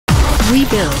We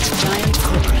build giant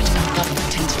corporate and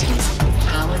government entities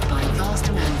powered by vast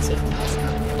amounts of mass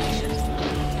calculation.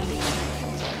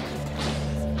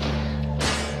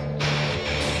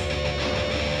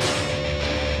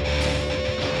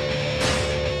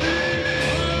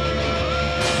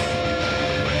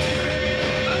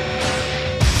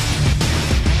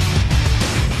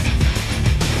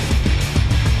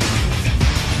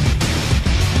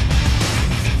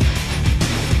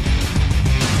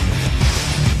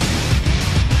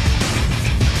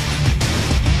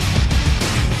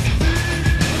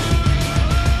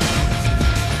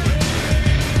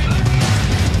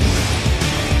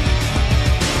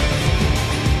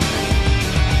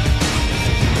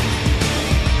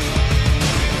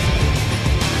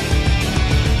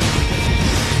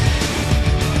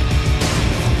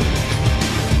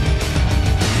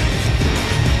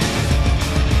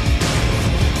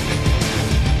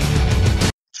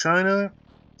 China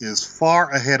is far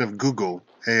ahead of Google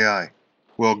AI.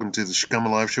 Welcome to the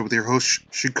Shakaama Live Show with your host,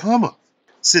 Shakaama.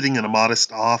 Sitting in a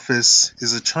modest office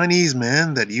is a Chinese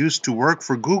man that used to work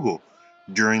for Google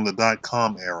during the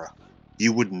 .com era.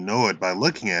 You wouldn't know it by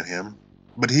looking at him,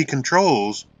 but he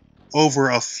controls over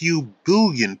a few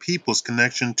billion people's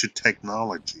connection to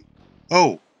technology.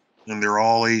 Oh, and they're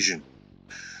all Asian.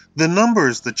 The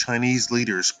numbers the Chinese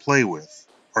leaders play with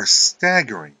are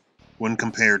staggering when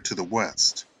compared to the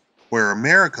West, where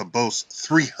America boasts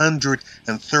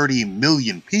 330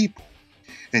 million people,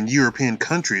 and European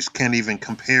countries can't even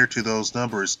compare to those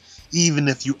numbers even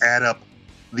if you add up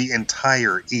the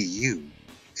entire EU.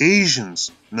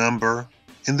 Asians number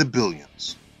in the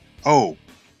billions. Oh,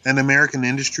 and American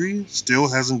industry still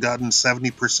hasn't gotten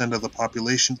 70% of the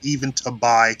population even to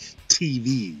buy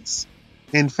TVs.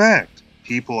 In fact,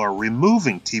 people are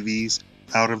removing TVs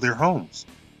out of their homes,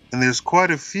 and there's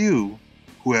quite a few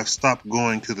who have stopped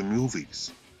going to the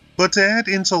movies. But to add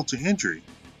insult to injury,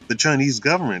 the Chinese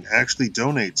government actually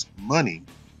donates money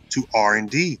to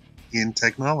R&D in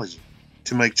technology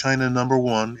to make China number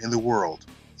one in the world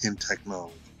in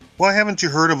technology. Why haven't you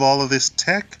heard of all of this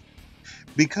tech?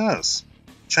 Because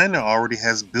China already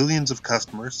has billions of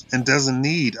customers and doesn't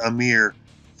need a mere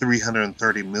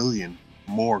 330 million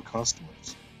more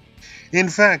customers. In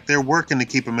fact, they're working to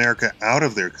keep America out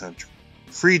of their country.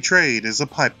 Free trade is a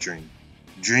pipe dream,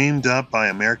 dreamed up by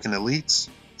American elites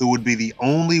who would be the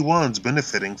only ones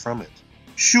benefiting from it.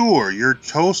 Sure, your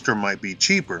toaster might be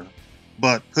cheaper,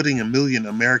 but putting 1 million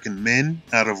American men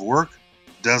out of work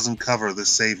doesn't cover the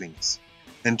savings.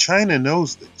 And China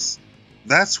knows this.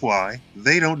 That's why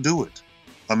they don't do it.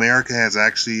 America has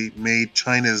actually made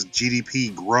China's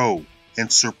GDP grow and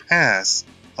surpass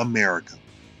America.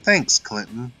 Thanks,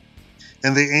 Clinton.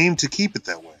 And they aim to keep it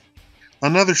that way.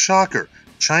 Another shocker,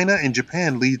 China and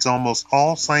Japan leads almost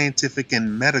all scientific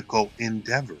and medical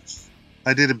endeavors.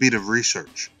 I did a bit of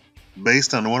research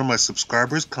based on one of my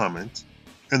subscribers' comments,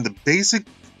 and the basic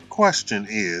question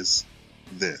is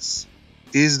this: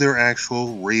 is there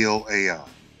actual real AI?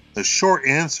 The short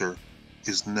answer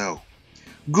is no.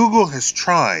 Google has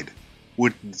tried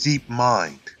with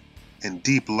DeepMind and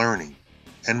deep learning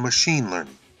and machine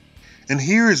learning. And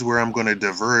here is where I'm going to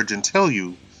diverge and tell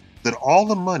you that all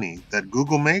the money that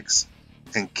Google makes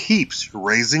and keeps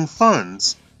raising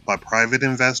funds by private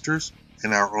investors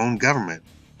and our own government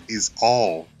is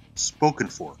all spoken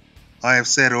for. I have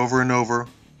said over and over,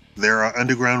 there are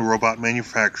underground robot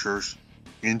manufacturers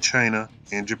in China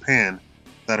and Japan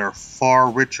that are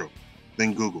far richer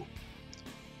than Google.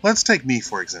 Let's take me,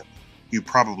 for example. You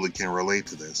probably can relate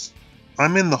to this.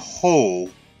 I'm in the hole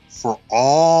for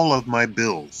all of my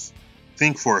bills.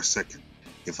 Think for a second.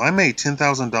 If I made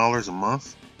 $10,000 a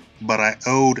month, but I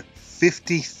owed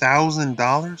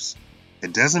 $50,000,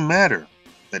 it doesn't matter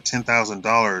that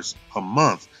 $10,000 a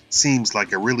month seems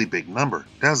like a really big number,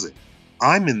 does it?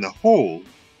 I'm in the hole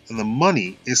and the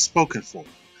money is spoken for.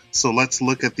 So let's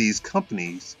look at these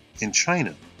companies in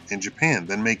China and Japan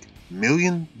that make $1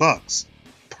 million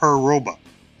per robot.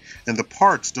 And the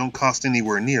parts don't cost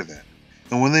anywhere near that.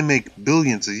 And when they make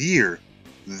billions a year,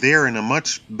 they're in a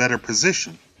much better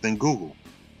position than Google.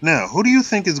 Now, who do you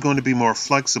think is going to be more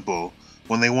flexible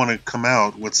when they want to come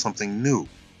out with something new?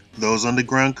 Those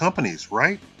underground companies,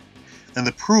 right? And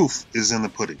the proof is in the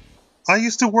pudding. I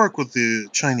used to work with the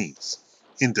Chinese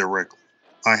indirectly.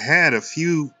 I had a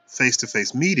few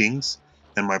face-to-face meetings,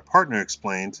 and my partner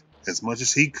explained as much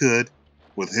as he could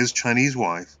with his Chinese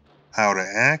wife how to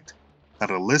act, how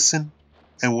to listen,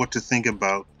 and what to think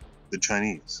about the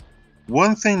Chinese.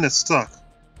 One thing that stuck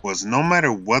was no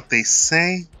matter what they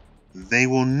say, they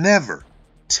will never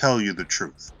tell you the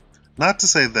truth. Not to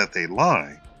say that they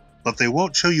lie, but they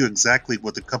won't show you exactly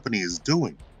what the company is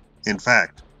doing. In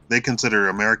fact, They consider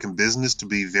American business to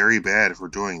be very bad for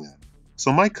doing that.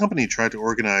 So my company tried to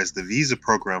organize the visa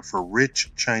program for rich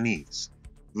Chinese.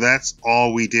 That's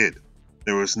all we did.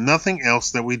 There was nothing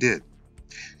else that we did.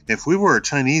 If we were a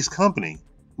Chinese company,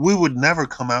 we would never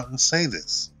come out and say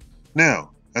this.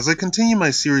 Now, as I continue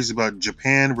my series about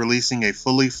Japan releasing a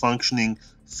fully functioning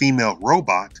female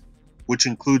robot, which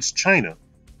includes China,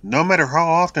 no matter how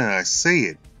often I say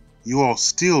it, you all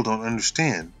still don't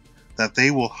understand that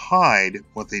they will hide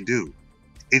what they do.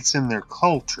 It's in their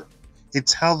culture.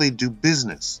 It's how they do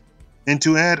business. And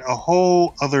to add a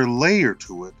whole other layer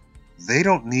to it, they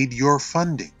don't need your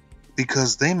funding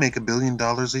because they make $1 billion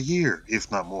a year, if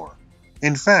not more.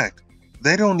 In fact,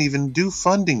 they don't even do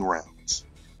funding rounds.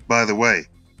 By the way,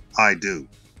 I do.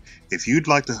 If you'd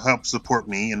like to help support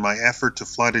me in my effort to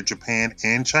fly to Japan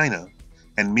and China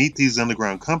and meet these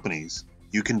underground companies,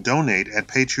 you can donate at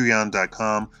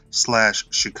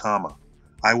patreon.com/Shakaama.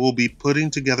 I will be putting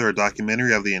together a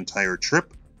documentary of the entire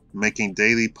trip, making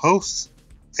daily posts,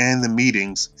 and the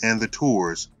meetings and the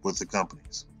tours with the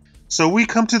companies. So we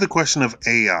come to the question of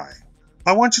AI.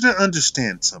 I want you to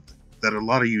understand something that a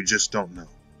lot of you just don't know.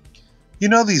 You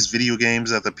know these video games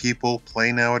that the people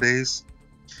play nowadays?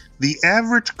 The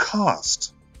average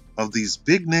cost of these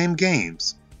big name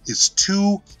games is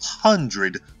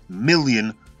 $200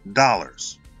 million. A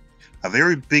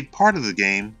very big part of the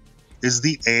game is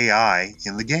the AI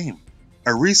in the game.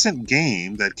 A recent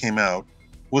game that came out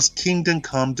was Kingdom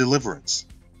Come Deliverance.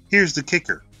 Here's the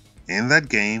kicker. In that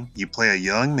game, you play a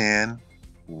young man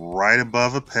right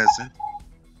above a peasant,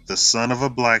 the son of a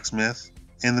blacksmith,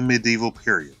 in the medieval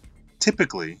period.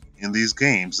 Typically, in these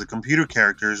games, the computer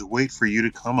characters wait for you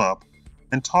to come up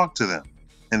and talk to them,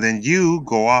 and then you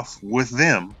go off with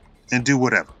them and do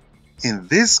whatever. In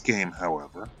this game,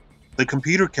 however, the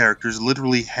computer characters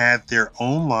literally had their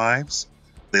own lives.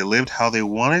 They lived how they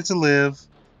wanted to live,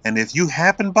 and if you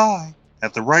happen by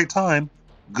at the right time,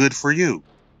 good for you.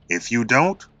 If you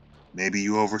don't, maybe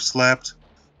you overslept,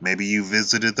 maybe you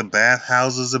visited the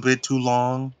bathhouses a bit too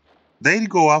long, they'd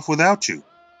go off without you.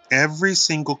 Every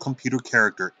single computer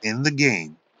character in the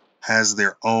game has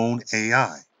their own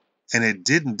AI, and it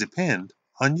didn't depend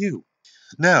on you.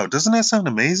 Now, doesn't that sound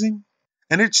amazing?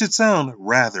 And it should sound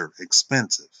rather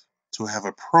expensive to have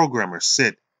a programmer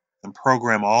sit and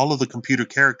program all of the computer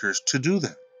characters to do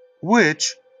that.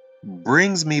 Which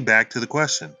brings me back to the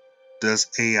question, does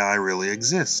AI really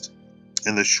exist?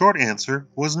 And the short answer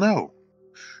was no.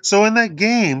 So in that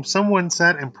game, someone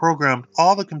sat and programmed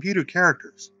all the computer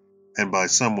characters. And by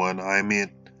someone, I mean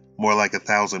more like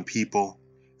 1,000 people.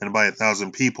 And by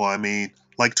 1,000 people, I mean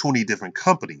like 20 different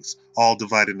companies, all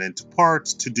divided into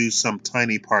parts to do some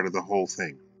tiny part of the whole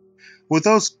thing. What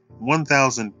those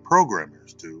 1,000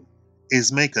 programmers do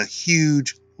is make a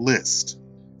huge list.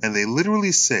 And they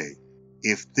literally say,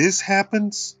 if this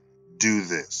happens, do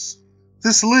this.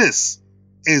 This list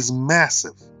is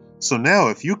massive. So now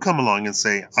if you come along and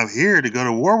say, I'm here to go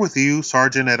to war with you,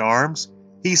 Sergeant at Arms,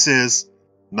 he says,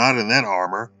 not in that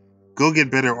armor. Go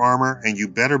get better armor and you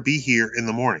better be here in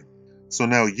the morning. So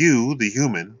now you, the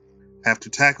human, have to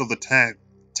tackle the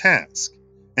task.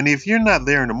 And if you're not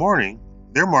there in the morning,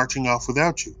 they're marching off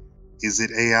without you. Is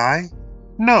it AI?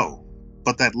 No.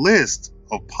 But that list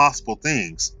of possible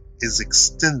things is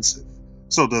extensive.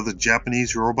 So does the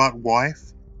Japanese robot wife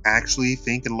actually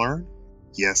think and learn?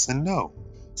 Yes and no.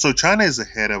 So China is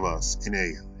ahead of us in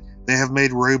AI. They have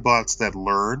made robots that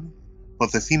learn,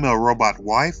 but the female robot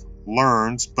wife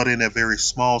learns, but in a very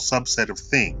small subset of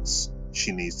things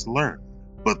she needs to learn.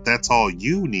 But that's all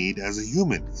you need as a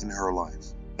human in her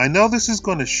life. I know this is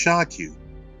going to shock you,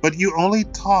 but you only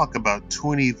talk about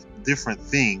 20 different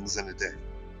things in a day,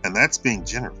 and that's being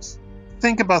generous.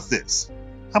 Think about this.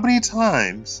 How many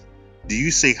times do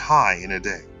you say hi in a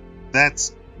day?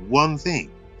 That's one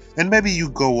thing. And maybe you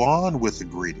go on with the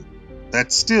greeting.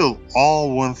 That's still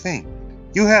all one thing.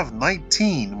 You have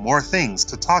 19 more things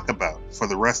to talk about for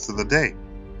the rest of the day.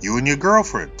 You and your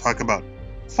girlfriend talk about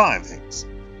 5 things.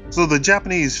 So the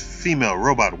Japanese female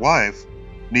robot wife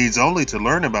needs only to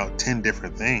learn about 10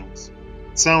 different things.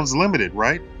 Sounds limited,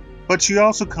 right? But she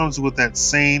also comes with that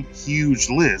same huge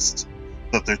list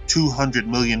that the $200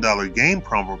 million game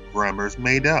programmers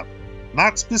made up.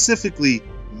 Not specifically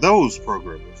those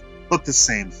programmers, but the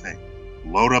same thing.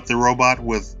 Load up the robot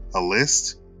with a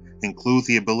list, include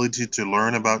the ability to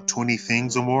learn about 20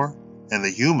 things or more, and the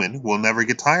human will never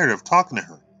get tired of talking to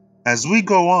her. As we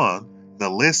go on, the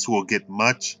list will get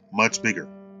much, much bigger,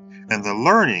 and the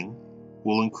learning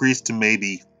will increase to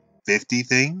maybe 50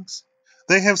 things.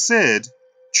 They have said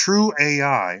true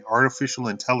AI, artificial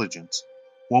intelligence,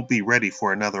 won't be ready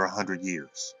for another 100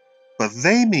 years. But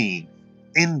they mean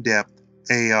in-depth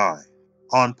AI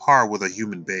on par with a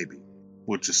human baby,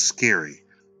 which is scary,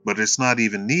 but it's not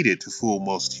even needed to fool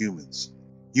most humans.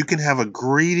 You can have a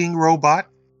greeting robot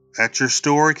at your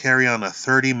store carry on a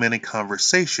 30-minute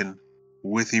conversation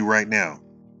with you right now.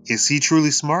 Is he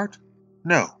truly smart?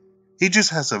 No. He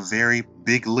just has a very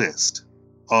big list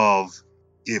of,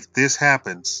 if this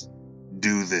happens,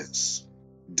 do this.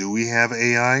 Do we have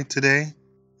AI today?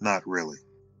 Not really.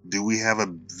 Do we have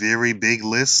a very big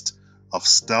list of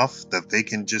stuff that they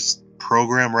can just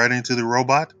program right into the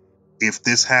robot? If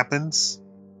this happens,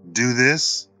 do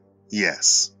this?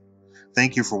 Yes.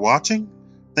 Thank you for watching.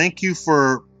 Thank you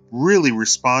for really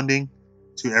responding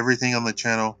to everything on the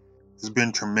channel. It's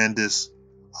been tremendous.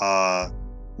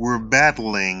 We're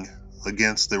battling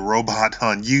against the robot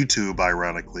on YouTube,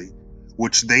 ironically,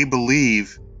 which they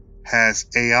believe has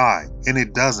AI, and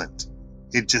it doesn't.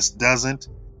 It just doesn't.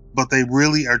 But they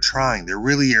really are trying. They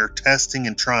really are testing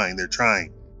and trying. They're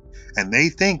trying. And they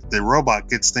think the robot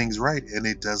gets things right, and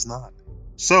it does not.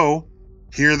 So,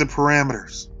 here are the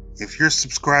parameters. If you're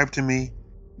subscribed to me,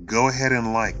 go ahead and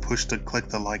click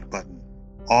the like button.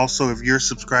 Also, if you're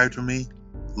subscribed to me,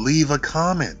 leave a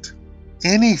comment.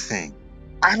 Anything.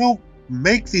 I don't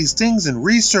make these things and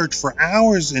research for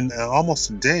hours and almost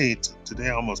a day. Today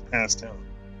I almost passed out.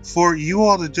 For you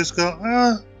all to just go,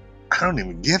 I don't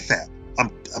even get that.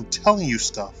 I'm telling you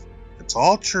stuff. It's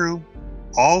all true.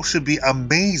 All should be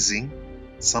amazing,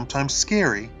 sometimes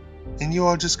scary, and you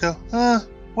all just go,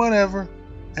 whatever.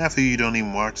 Half of you don't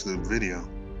even watch the video.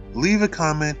 Leave a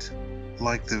comment,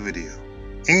 like the video,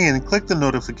 and click the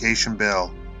notification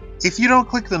bell. If you don't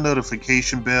click the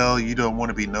notification bell, you don't want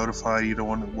to be notified, you don't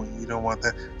want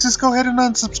that, just go ahead and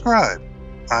unsubscribe.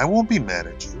 I won't be mad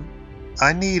at you.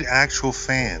 I need actual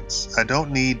fans. I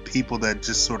don't need people that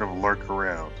just sort of lurk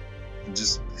around and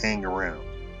just hang around.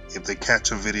 If they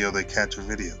catch a video, they catch a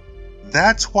video.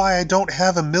 That's why I don't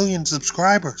have 1 million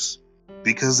subscribers.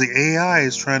 Because the AI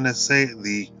is trying to say,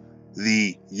 the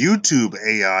YouTube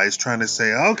AI is trying to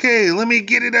say, okay, let me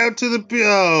get it out to the...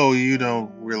 Oh, you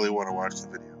don't really want to watch the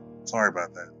video. Sorry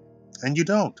about that. And you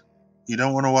don't. You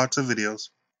don't want to watch the videos.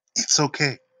 It's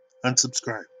okay.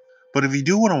 Unsubscribe. But if you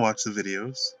do want to watch the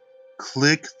videos,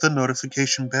 click the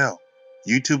notification bell.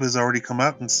 YouTube has already come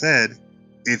out and said,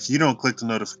 if you don't click the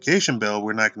notification bell,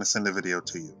 we're not going to send a video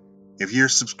to you. If you're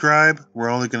subscribed, we're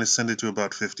only going to send it to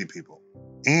about 50 people.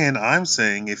 And I'm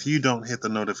saying if you don't hit the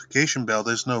notification bell,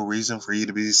 there's no reason for you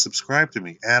to be subscribed to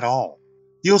me at all.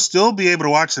 You'll still be able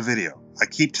to watch the video. I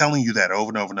keep telling you that over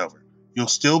and over and over. You'll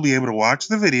still be able to watch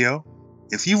the video.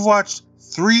 If you've watched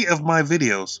 3 of my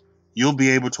videos, you'll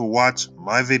be able to watch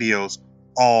my videos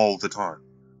all the time.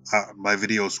 My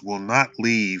videos will not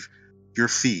leave your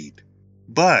feed.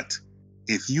 But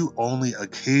if you only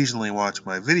occasionally watch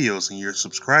my videos and you're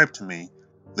subscribed to me,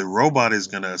 the robot is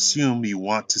going to assume you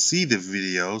want to see the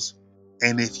videos.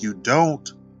 And if you don't,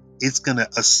 it's going to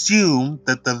assume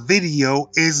that the video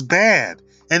is bad.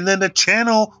 And then the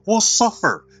channel will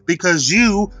suffer because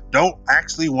you don't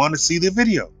actually want to see the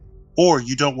video. Or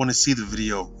you don't want to see the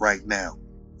video right now.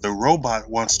 The robot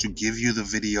wants to give you the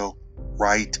video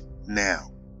right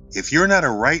now. If you're not a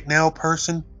right now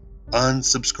person,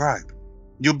 unsubscribe.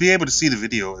 You'll be able to see the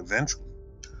video eventually.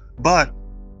 But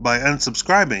by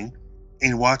unsubscribing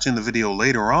and watching the video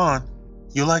later on,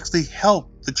 you'll actually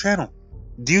help the channel.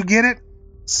 Do you get it?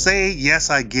 Say, yes,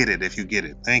 I get it if you get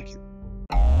it. Thank you.